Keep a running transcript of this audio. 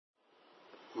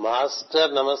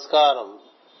Master నమస్కారం.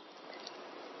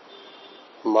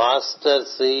 Master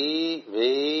C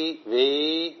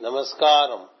వి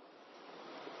నమస్కారం.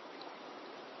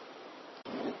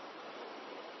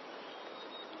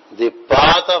 The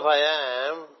path of I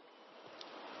am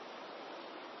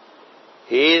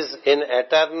is in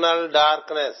eternal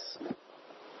darkness.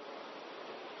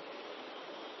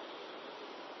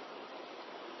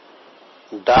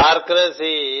 Darkness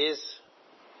is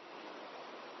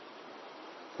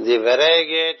the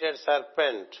variegated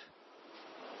serpent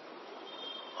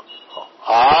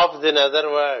of the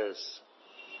netherworlds.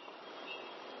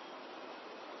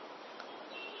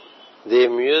 The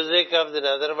music of the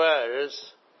netherworlds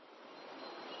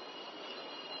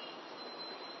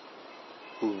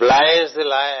blinds the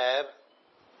lyre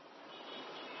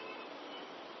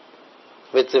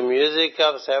with the music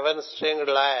of seven-stringed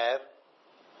lyre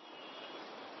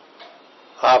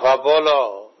of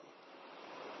Apollo.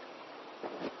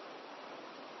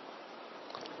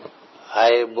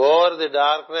 I bore the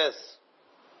darkness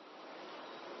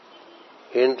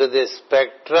into the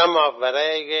spectrum of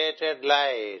variegated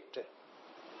light.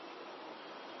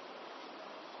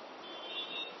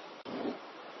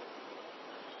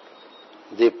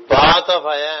 The path of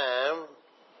I am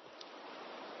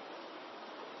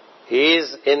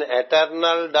is in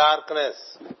eternal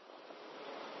darkness.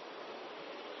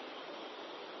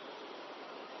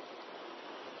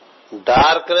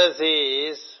 Darkness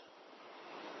is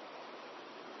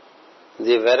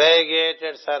the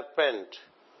variegated serpent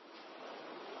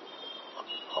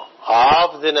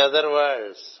of the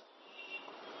netherworlds.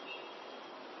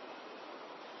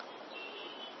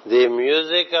 The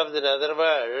music of the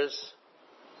netherworlds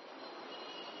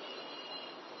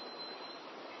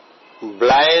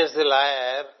blinds the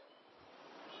lyre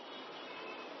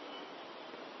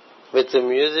with the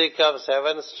music of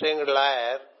seven-stringed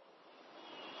lyre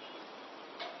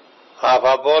of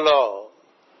Apollo.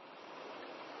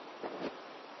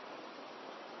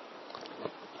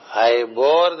 I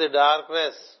bore the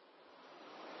darkness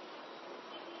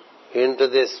into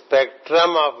the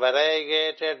spectrum of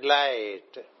variegated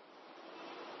light.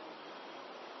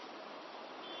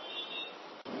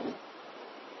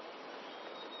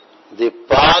 The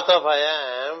path of I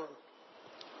am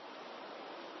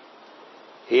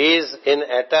is in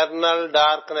eternal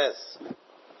darkness.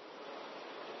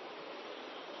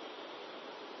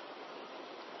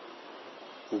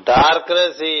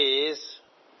 Darkness is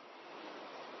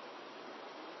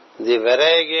the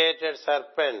variegated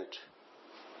serpent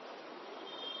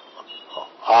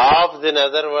of the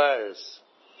netherworlds.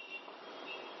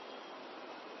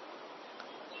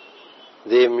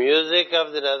 The music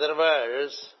of the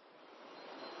netherworlds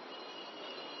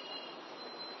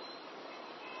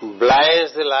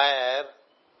blinds the lyre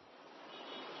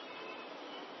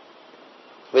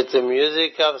with the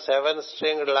music of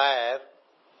seven-stringed lyre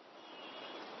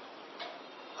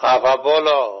of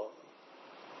Apollo.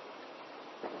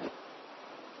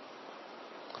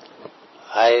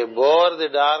 I bore the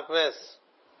darkness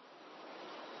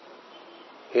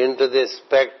into the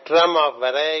spectrum of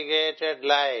variegated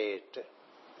light.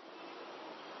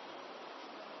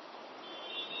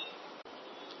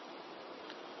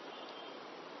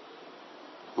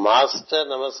 Master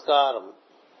నమస్కారం.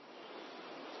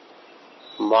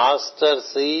 Master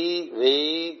C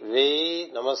వి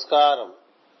నమస్కారం.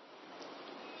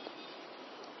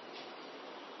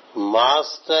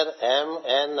 Master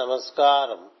MN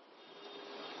నమస్కారం.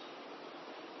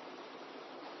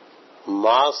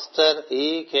 Master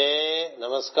ఈకే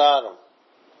నమస్కారం.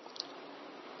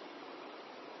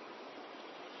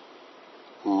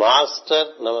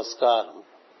 Master నమస్కారం.